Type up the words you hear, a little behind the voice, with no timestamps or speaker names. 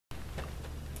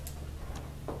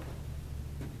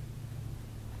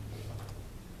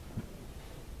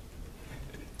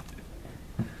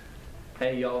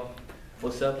Hey y'all,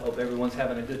 what's up? Hope everyone's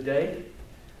having a good day.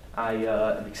 I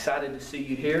am excited to see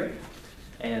you here,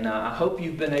 and I hope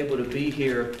you've been able to be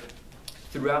here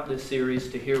throughout this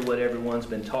series to hear what everyone's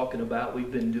been talking about.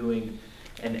 We've been doing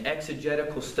an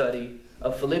exegetical study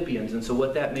of Philippians, and so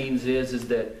what that means is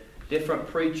that different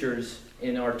preachers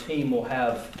in our team will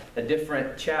have a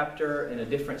different chapter and a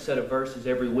different set of verses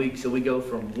every week. So we go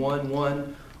from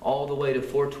 1:1 all the way to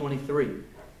 4:23.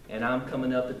 And I'm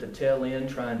coming up at the tail end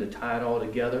trying to tie it all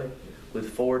together with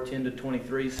 4:10 to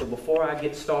 23. So before I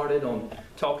get started on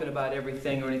talking about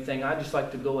everything or anything, I'd just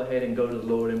like to go ahead and go to the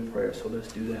Lord in prayer. So let's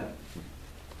do that.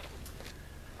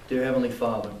 Dear Heavenly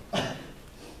Father,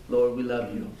 Lord, we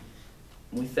love you.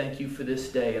 We thank you for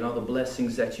this day and all the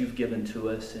blessings that you've given to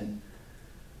us. And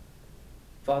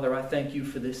Father, I thank you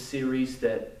for this series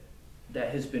that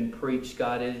has been preached.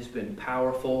 God, it has been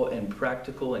powerful and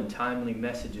practical and timely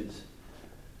messages.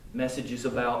 Messages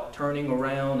about turning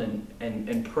around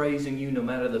and praising you no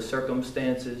matter the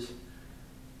circumstances,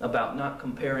 about not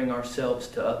comparing ourselves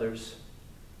to others,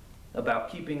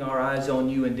 about keeping our eyes on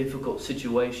you in difficult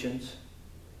situations,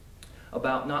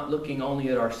 about not looking only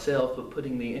at ourselves but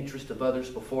putting the interest of others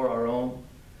before our own.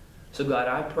 So God,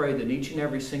 I pray that each and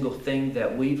every single thing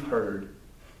that we've heard,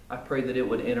 I pray that it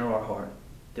would enter our heart,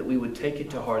 that we would take it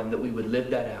to heart and that we would live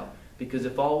that out. Because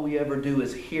if all we ever do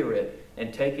is hear it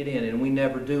and take it in and we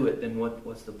never do it, then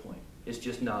what's the point? It's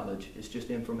just knowledge. It's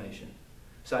just information.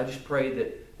 So I just pray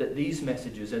that these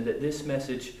messages and that this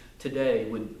message today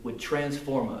would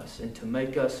transform us and to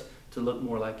make us to look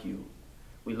more like you.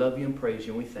 We love you and praise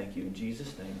you and we thank you. In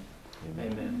Jesus' name,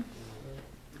 amen.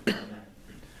 Amen.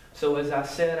 So as I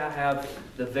said, I have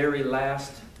the very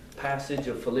last passage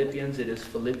of Philippians. It is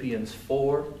Philippians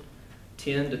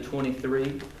 4:10 to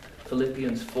 23.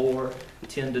 Philippians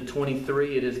 4:10 to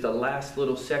 23. It is the last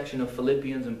little section of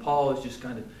Philippians, and Paul is just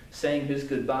kind of saying his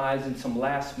goodbyes and some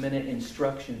last-minute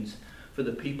instructions for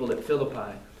the people at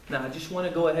Philippi. Now, I just want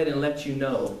to go ahead and let you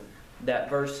know that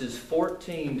verses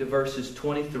 14 to verses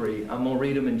 23, I'm going to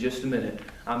read them in just a minute.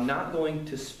 I'm not going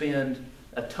to spend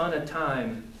a ton of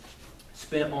time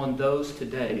spent on those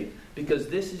today, because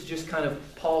this is just kind of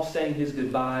Paul saying his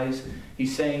goodbyes.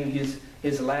 He's saying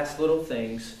his last little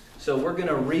things. So we're going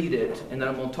to read it, and then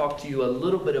I'm going to talk to you a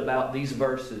little bit about these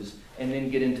verses and then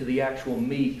get into the actual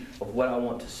meat of what I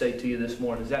want to say to you this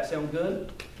morning. Does that sound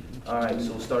good? All right,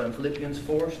 so we'll start in Philippians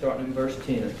 4, starting in verse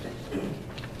 10.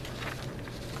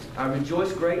 I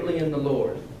rejoice greatly in the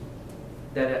Lord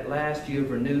that at last you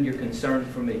have renewed your concern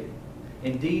for me.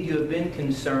 Indeed, you have been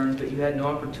concerned, but you had no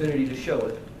opportunity to show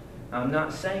it. I'm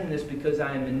not saying this because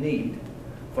I am in need,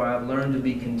 for I have learned to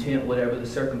be content whatever the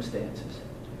circumstances.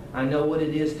 I know what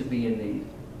it is to be in need,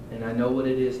 and I know what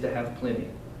it is to have plenty.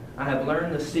 I have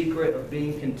learned the secret of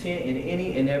being content in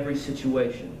any and every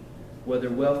situation, whether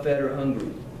well-fed or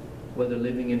hungry, whether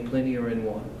living in plenty or in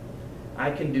want.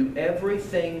 I can do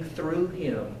everything through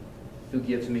him who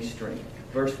gives me strength.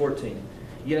 Verse 14,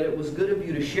 yet it was good of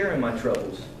you to share in my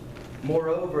troubles.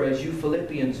 Moreover, as you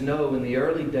Philippians know, in the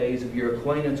early days of your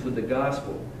acquaintance with the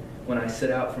gospel, when I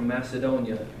set out from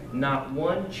Macedonia, not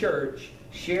one church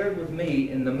shared with me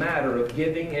in the matter of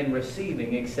giving and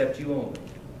receiving except you only.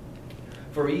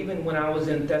 For even when I was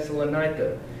in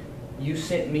Thessalonica, you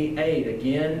sent me aid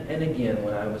again and again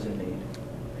when I was in need.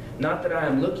 Not that I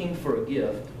am looking for a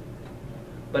gift,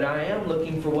 but I am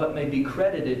looking for what may be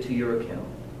credited to your account.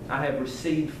 I have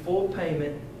received full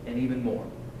payment and even more.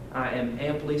 I am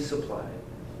amply supplied.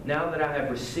 Now that I have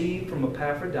received from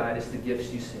Epaphroditus the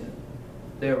gifts you sent,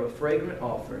 they are a fragrant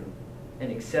offering,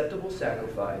 an acceptable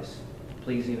sacrifice,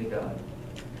 pleasing to God.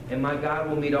 And my God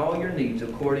will meet all your needs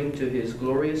according to his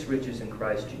glorious riches in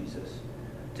Christ Jesus.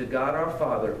 To God our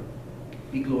Father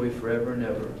be glory forever and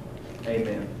ever.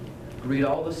 Amen. Greet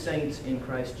all the saints in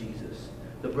Christ Jesus.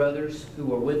 The brothers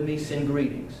who are with me send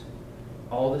greetings.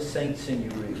 All the saints send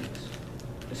you greetings,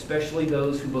 especially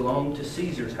those who belong to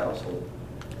Caesar's household.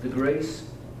 The grace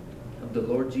of the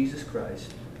Lord Jesus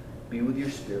Christ be with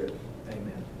your spirit.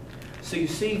 Amen. So you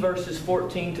see verses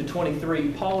 14 to 23,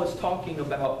 Paul is talking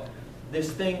about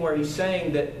this thing where he's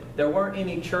saying that there weren't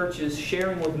any churches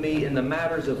sharing with me in the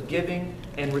matters of giving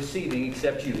and receiving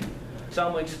except you. So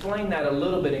I'm going to explain that a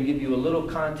little bit and give you a little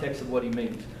context of what he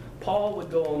means. Paul would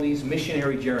go on these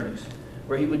missionary journeys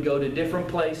where he would go to different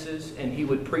places and he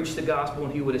would preach the gospel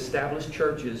and he would establish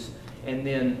churches and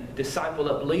then disciple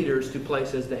up leaders to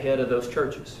place as the head of those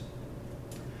churches.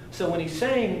 So when he's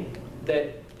saying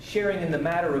that sharing in the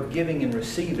matter of giving and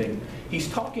receiving, he's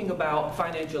talking about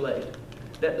financial aid.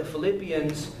 That the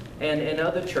Philippians and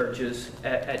other churches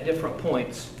at different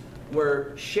points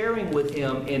were sharing with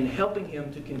him and helping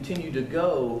him to continue to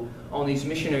go on these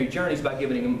missionary journeys by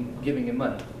giving him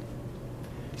money.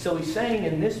 So he's saying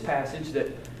in this passage that,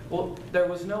 well, there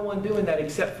was no one doing that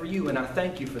except for you, and I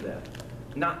thank you for that.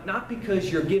 Not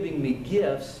because you're giving me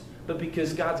gifts, but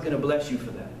because God's going to bless you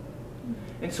for that.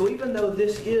 And so even though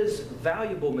this is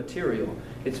valuable material,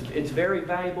 it's very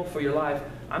valuable for your life,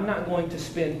 I'm not going to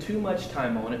spend too much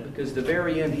time on it, because the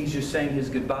very end he's just saying his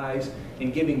goodbyes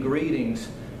and giving greetings.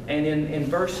 And in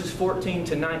verses 14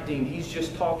 to 19, he's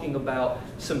just talking about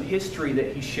some history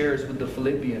that he shares with the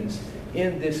Philippians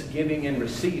in this giving and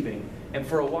receiving. And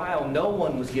for a while, no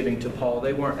one was giving to Paul.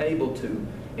 They weren't able to.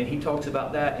 And he talks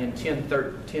about that in 10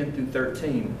 through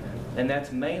 13. And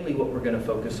that's mainly what we're going to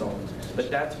focus on.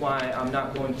 But that's why I'm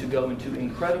not going to go into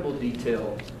incredible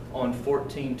detail on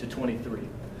 14 to 23.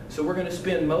 So we're going to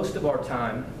spend most of our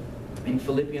time in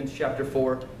Philippians chapter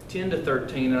 4, 10 to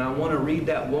 13. And I want to read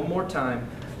that one more time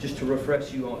just to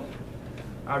refresh you on it.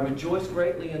 I rejoice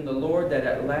greatly in the Lord that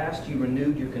at last you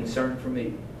renewed your concern for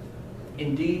me.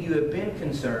 Indeed, you have been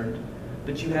concerned,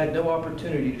 but you had no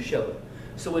opportunity to show it.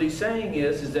 So what he's saying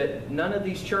is that none of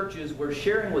these churches were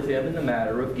sharing with him in the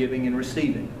matter of giving and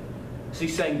receiving. So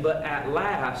he's saying, but at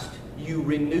last you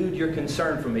renewed your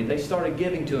concern for me. They started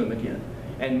giving to him again.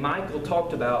 And Michael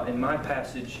talked about, in my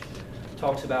passage,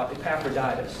 talks about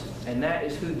Epaphroditus. And that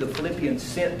is who the Philippians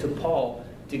sent to Paul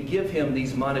to give him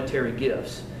these monetary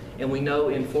gifts. And we know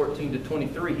in 14 to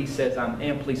 23, he says, I'm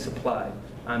amply supplied.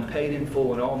 I'm paid in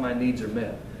full and all my needs are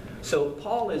met. So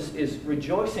Paul is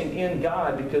rejoicing in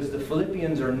God because the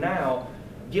Philippians are now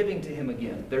giving to him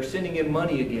again. They're sending him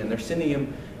money again. They're sending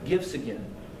him gifts again.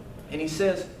 And he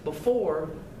says, before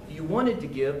you wanted to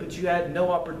give, but you had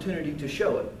no opportunity to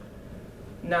show it.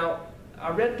 Now,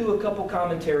 I read through a couple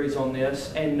commentaries on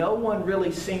this, and no one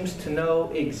really seems to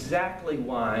know exactly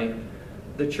why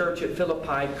the church at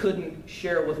Philippi couldn't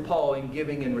share with Paul in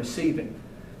giving and receiving.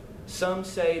 Some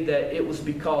say that it was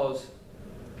because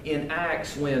in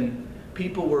Acts, when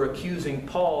people were accusing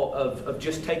Paul of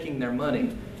just taking their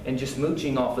money and just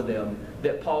mooching off of them,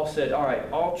 that Paul said, all right,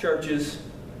 all churches,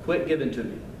 quit giving to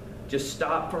me. Just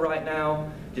stop for right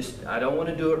now. I don't want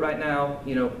to do it right now.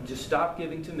 Just stop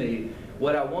giving to me.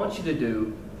 What I want you to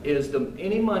do is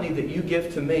any money that you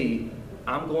give to me,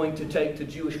 I'm going to take to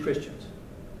Jewish Christians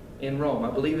in Rome.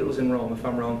 I believe it was in Rome. If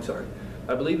I'm wrong, sorry.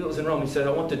 I believe it was in Rome. He said,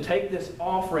 I want to take this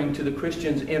offering to the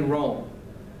Christians in Rome.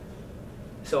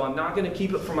 So I'm not going to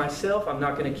keep it for myself. I'm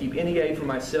not going to keep any aid for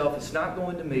myself. It's not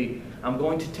going to me. I'm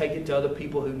going to take it to other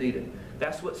people who need it.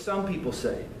 That's what some people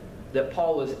say. That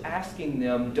Paul is asking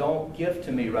them, don't give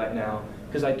to me right now,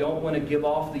 because I don't want to give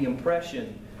off the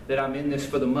impression that I'm in this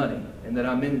for the money, and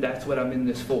that's what I'm in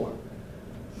this for.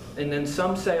 And then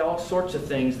some say all sorts of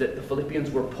things, that the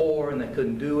Philippians were poor and they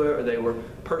couldn't do it, or they were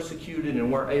persecuted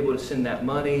and weren't able to send that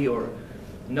money, or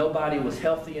nobody was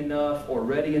healthy enough or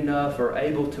ready enough or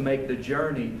able to make the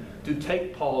journey to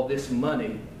take Paul this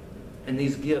money and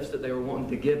these gifts that they were wanting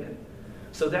to give him.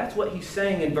 So that's what he's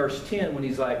saying in verse 10 when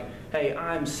he's like, hey,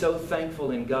 I'm so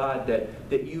thankful in God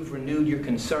that you've renewed your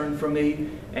concern for me,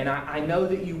 and I know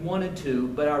that you wanted to,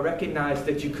 but I recognize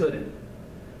that you couldn't.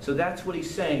 So that's what he's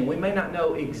saying. We may not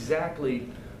know exactly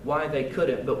why they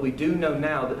couldn't, but we do know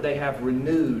now that they have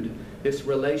renewed this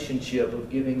relationship of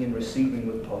giving and receiving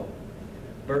with Paul.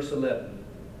 Verse 11,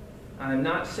 I am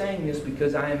not saying this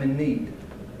because I am in need,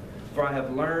 for I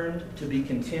have learned to be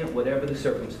content whatever the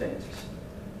circumstances.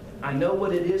 I know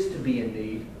what it is to be in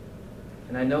need,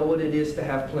 and I know what it is to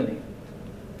have plenty.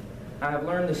 I have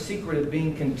learned the secret of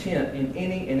being content in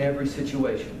any and every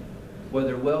situation,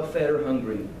 whether well-fed or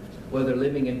hungry, whether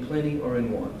living in plenty or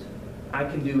in want. I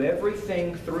can do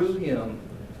everything through Him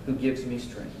who gives me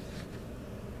strength.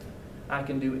 I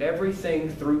can do everything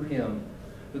through Him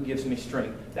who gives me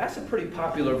strength. That's a pretty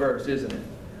popular verse, isn't it?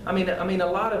 I mean,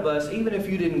 a lot of us, even if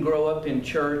you didn't grow up in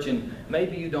church and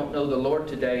maybe you don't know the Lord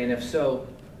today, and if so,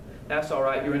 that's all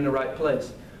right, you're in the right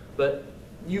place. But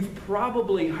you've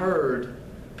probably heard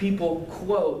people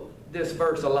quote this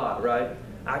verse a lot, right?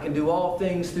 I can do all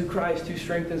things through Christ who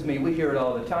strengthens me. We hear it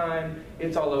all the time.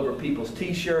 It's all over people's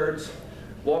t-shirts,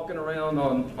 walking around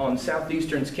on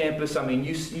Southeastern's campus. I mean,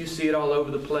 you see it all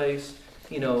over the place,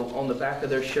 on the back of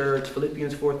their shirts,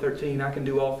 Philippians 4:13, I can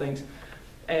do all things.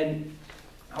 And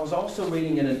I was also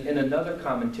reading in another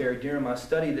commentary during my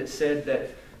study that said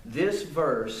that this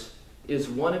verse is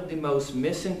one of the most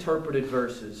misinterpreted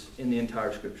verses in the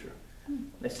entire Scripture.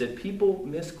 They said people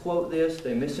misquote this,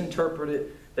 they misinterpret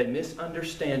it, they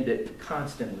misunderstand it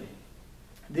constantly.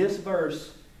 This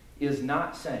verse is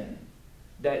not saying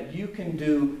that you can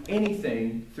do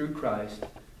anything through Christ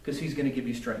because He's going to give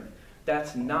you strength.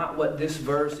 That's not what this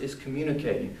verse is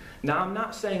communicating. Now, I'm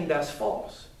not saying that's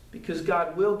false, because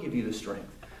God will give you the strength.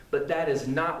 But that is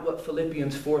not what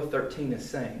Philippians 4:13 is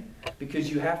saying.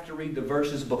 Because you have to read the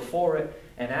verses before it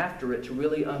and after it to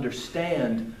really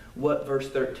understand what verse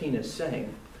 13 is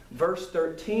saying. Verse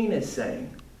 13 is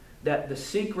saying that the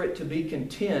secret to be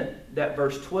content that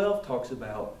verse 12 talks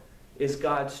about is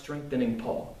God strengthening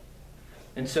Paul.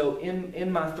 And so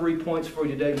in my 3 points for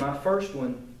you today, my first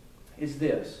one is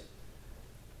this.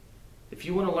 If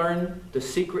you want to learn the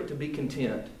secret to be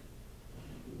content,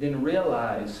 then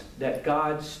realize that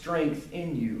God's strength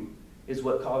in you is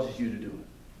what causes you to do it.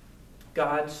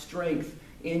 God's strength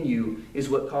in you is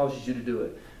what causes you to do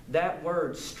it. That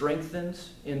word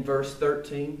strengthens in verse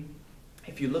 13,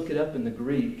 if you look it up in the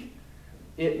Greek,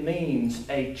 it means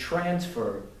a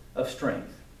transfer of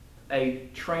strength. A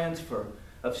transfer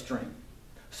of strength.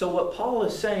 So what Paul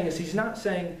is saying is he's not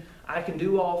saying, I can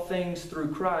do all things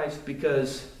through Christ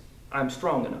because I'm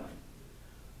strong enough,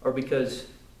 or because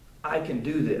I can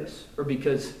do this, or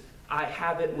because I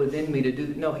have it within me to do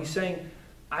that. No, he's saying,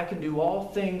 I can do all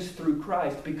things through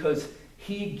Christ because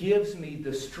He gives me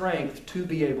the strength to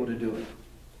be able to do it.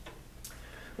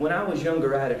 When I was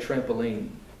younger, I had a trampoline.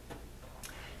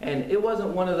 And it wasn't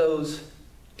one of those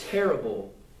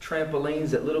terrible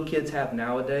trampolines that little kids have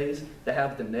nowadays that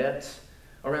have the nets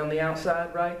around the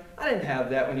outside, right? I didn't have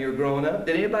that when you were growing up.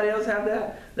 Did anybody else have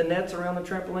that? The nets around the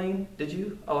trampoline? Did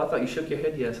you? Oh, I thought you shook your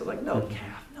head yes. I was like, no,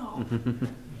 calf, no.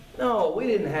 No, we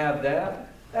didn't have that.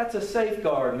 That's a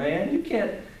safeguard, man. You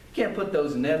can't put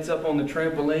those nets up on the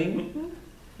trampoline.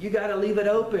 You got to leave it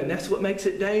open. That's what makes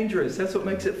it dangerous. That's what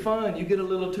makes it fun. You get a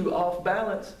little too off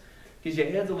balance because your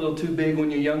head's a little too big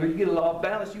when you're younger. You get a little off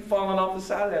balance, you're falling off the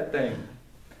side of that thing.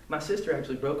 My sister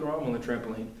actually broke her arm on the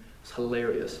trampoline. It's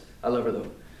hilarious. I love her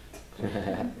though.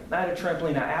 I had a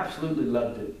trampoline. I absolutely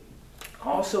loved it. I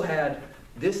also had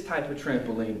this type of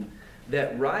trampoline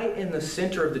that right in the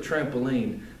center of the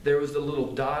trampoline, there was the little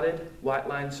dotted white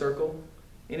line circle.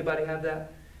 Anybody have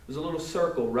that? It was a little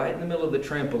circle right in the middle of the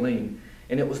trampoline,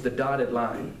 and it was the dotted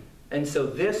line. And so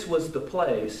this was the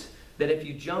place that if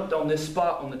you jumped on this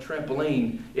spot on the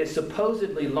trampoline, it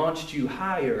supposedly launched you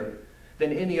higher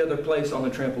than any other place on the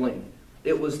trampoline.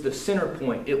 It was the center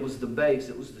point. It was the base.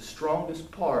 It was the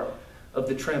strongest part of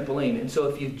the trampoline. And so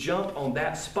if you jump on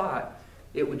that spot,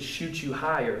 it would shoot you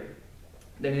higher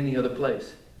than any other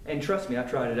place. And trust me, I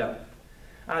tried it out.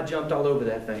 I jumped all over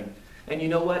that thing. And you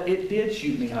know what? It did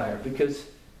shoot me higher because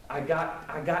I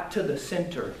got to the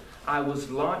center. I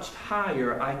was launched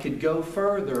higher. I could go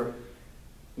further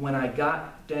when I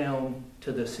got down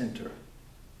to the center.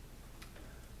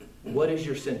 What is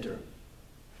your center?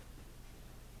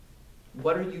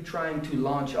 What are you trying to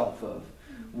launch off of?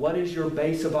 What is your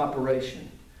base of operation?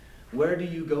 Where do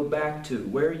you go back to?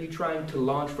 Where are you trying to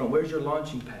launch from? Where's your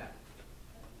launching pad?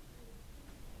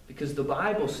 Because the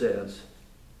Bible says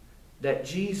that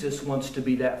Jesus wants to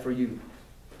be that for you.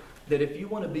 That if you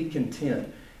want to be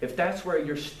content, if that's where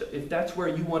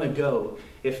you want to go,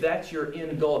 if that's your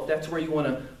end goal, if that's where you want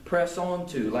to press on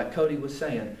to, like Cody was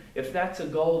saying, if that's a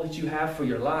goal that you have for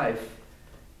your life,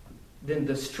 then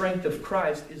the strength of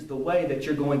Christ is the way that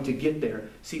you're going to get there.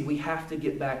 See, we have to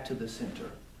get back to the center.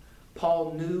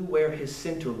 Paul knew where his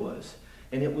center was,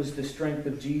 and it was the strength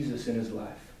of Jesus in his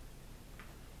life.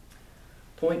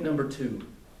 Point number 2,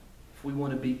 if we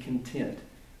want to be content,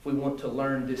 if we want to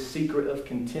learn this secret of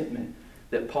contentment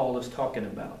that Paul is talking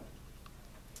about,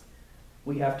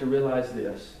 we have to realize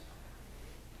this,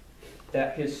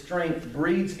 that his strength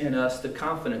breeds in us the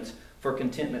confidence for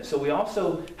contentment. So we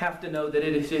also have to know that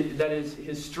it is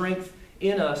his strength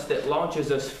in us that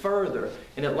launches us further,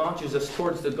 and it launches us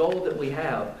towards the goal that we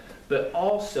have. But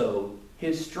also,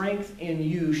 his strength in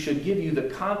you should give you the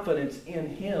confidence in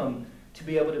him to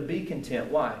be able to be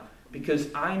content. Why?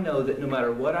 Because I know that no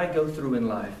matter what I go through in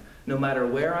life, no matter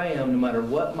where I am, no matter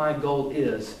what my goal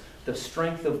is, the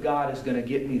strength of God is going to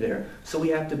get me there. So we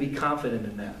have to be confident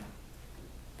in that.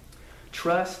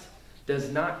 Trust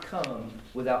does not come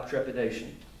without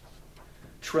trepidation.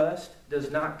 Trust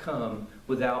does not come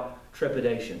without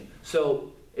trepidation.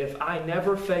 So if I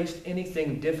never faced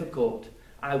anything difficult,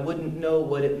 I wouldn't know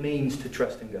what it means to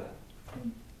trust in God.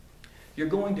 You're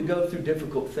going to go through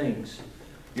difficult things.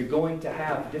 You're going to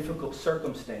have difficult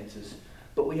circumstances.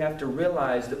 But we have to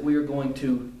realize that we are going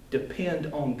to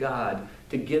depend on God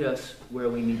to get us where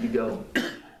we need to go.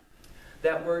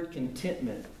 That word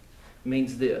contentment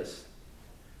means this: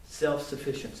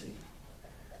 self-sufficiency.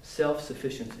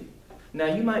 Self-sufficiency.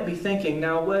 Now you might be thinking,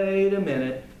 now wait a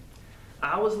minute.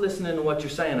 I was listening to what you're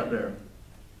saying up there.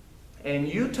 And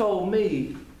you told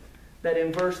me that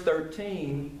in verse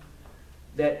 13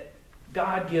 that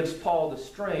God gives Paul the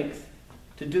strength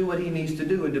to do what he needs to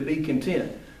do and to be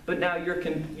content. But now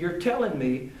you're telling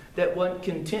me that what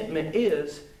contentment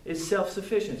is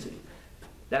self-sufficiency.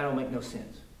 That don't make no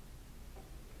sense.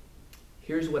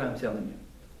 Here's what I'm telling you.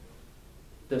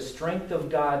 The strength of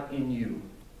God in you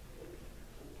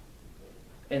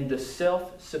and the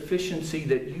self-sufficiency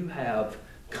that you have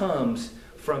comes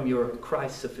from your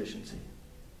Christ sufficiency.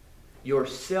 Your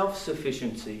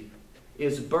self-sufficiency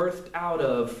is birthed out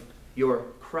of your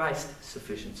Christ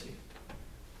sufficiency.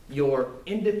 Your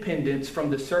independence from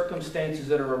the circumstances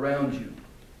that are around you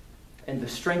and the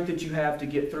strength that you have to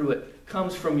get through it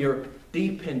comes from your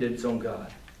dependence on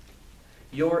God.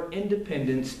 Your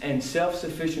independence and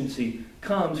self-sufficiency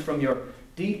comes from your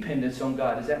dependence on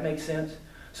God. Does that make sense?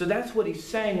 So that's what he's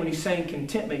saying when he's saying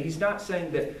contentment. He's not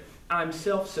saying that I'm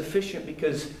self-sufficient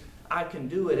because I can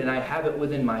do it and I have it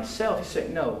within myself. He's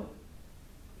saying, no,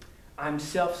 I'm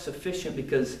self-sufficient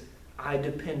because I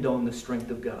depend on the strength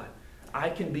of God. I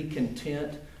can be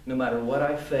content no matter what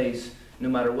I face, no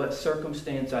matter what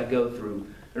circumstance I go through.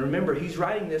 And remember, he's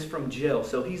writing this from jail,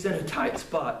 so he's in a tight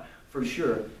spot for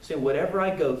sure. Saying whatever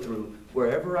I go through,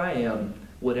 wherever I am,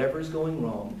 whatever's going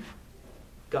wrong,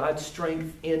 God's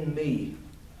strength in me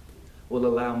will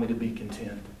allow me to be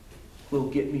content, will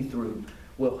get me through,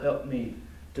 will help me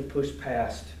to push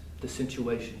past the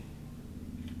situation.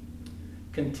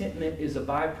 Contentment is a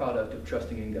byproduct of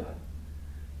trusting in God.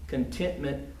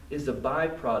 Contentment is a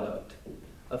byproduct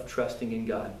of trusting in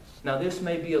God. Now this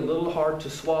may be a little hard to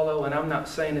swallow, and I'm not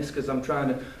saying this because I'm trying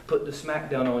to put the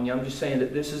smackdown on you. I'm just saying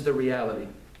that this is the reality.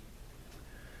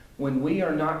 When we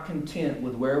are not content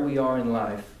with where we are in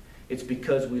life, it's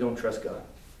because we don't trust God.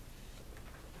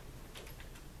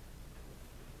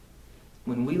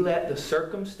 When we let the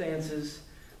circumstances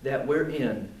that we're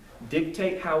in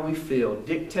dictate how we feel,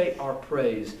 dictate our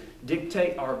praise,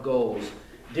 dictate our goals,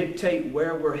 dictate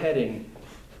where we're heading,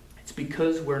 it's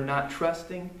because we're not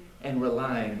trusting and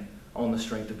relying on the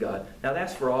strength of God. Now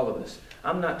that's for all of us.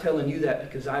 I'm not telling you that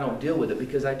because I don't deal with it,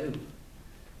 because I do.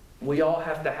 We all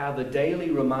have to have a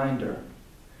daily reminder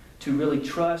to really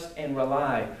trust and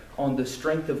rely on the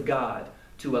strength of God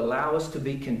to allow us to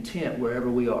be content wherever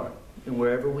we are and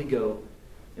wherever we go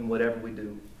and whatever we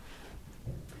do.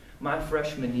 My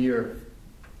freshman year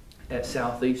at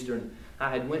Southeastern,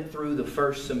 I had went through the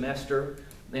first semester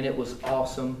and it was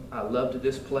awesome. I loved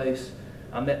this place.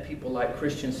 I met people like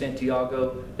Christian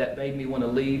Santiago that made me want to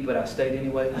leave, but I stayed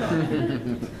anyway. No,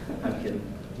 I'm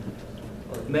kidding.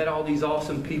 Met all these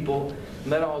awesome people,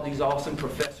 met all these awesome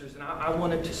professors, and I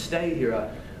wanted to stay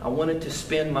here. I wanted to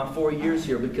spend my 4 years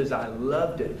here because I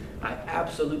loved it. I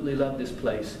absolutely love this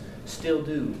place. Still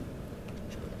do.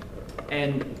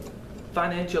 And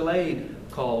financial aid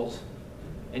calls,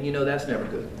 and you know that's never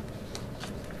good.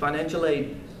 Financial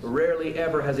aid rarely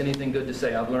ever has anything good to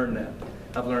say. I've learned that.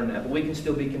 But we can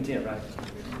still be content, right?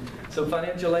 So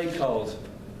financial aid calls,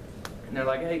 and they're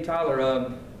like, hey,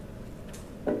 Tyler,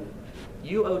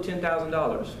 you owe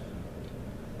 $10,000.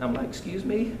 I'm like, excuse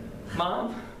me?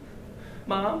 Mom,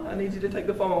 I need you to take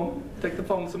the phone. Take the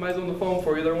phone. Somebody's on the phone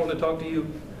for you. They're wanting to talk to you.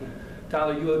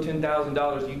 Tyler, you owe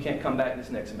 $10,000. You can't come back this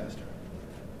next semester.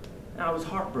 And I was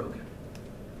heartbroken.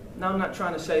 Now, I'm not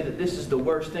trying to say that this is the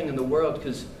worst thing in the world,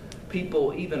 because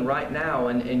people, even right now,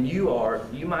 and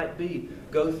you might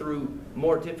go through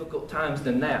more difficult times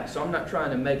than that. So I'm not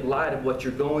trying to make light of what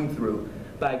you're going through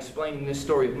by explaining this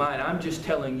story of mine. I'm just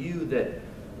telling you that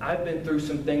I've been through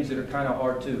some things that are kind of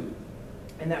hard too.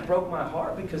 And that broke my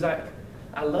heart because I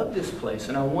love this place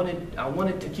and I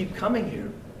wanted to keep coming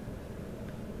here.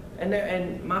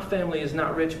 And my family is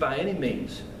not rich by any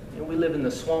means. You know, we live in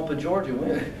the swamp of Georgia. We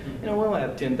don't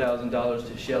have $10,000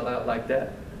 to shell out like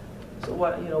that. So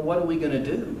what are we going to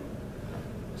do?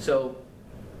 So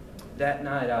that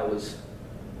night I was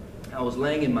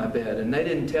laying in my bed, and they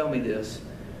didn't tell me this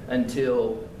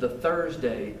until the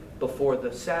Thursday before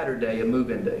the Saturday of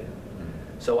move-in day.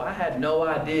 So I had no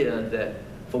idea that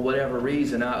for whatever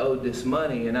reason I owed this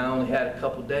money, and I only had a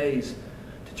couple days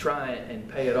to try and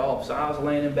pay it off. So I was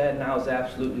laying in bed and I was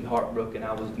absolutely heartbroken.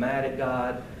 I was mad at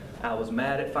God. I was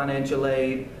mad at financial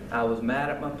aid. I was mad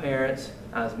at my parents.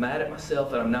 I was mad at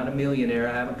myself that I'm not a millionaire.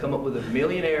 I haven't come up with a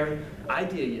millionaire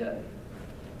idea yet.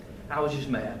 I was just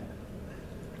mad.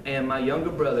 And my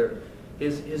younger brother,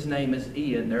 his name is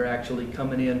Ian. They're actually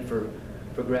coming in for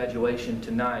graduation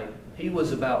tonight. He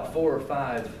was about 4 or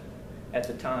 5 at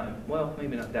the time. Well,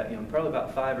 maybe not that young. Probably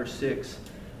about 5 or 6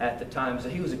 at the time. So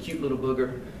he was a cute little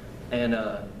booger. And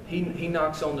he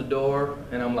knocks on the door,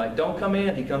 and I'm like, don't come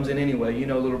in. He comes in anyway. You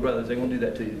know little brothers, they won't do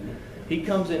that to you. He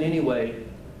comes in anyway.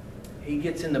 He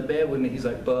gets in the bed with me. He's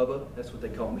like, Bubba. That's what they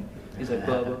call me. He's like,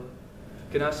 Bubba,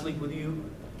 Can I sleep with you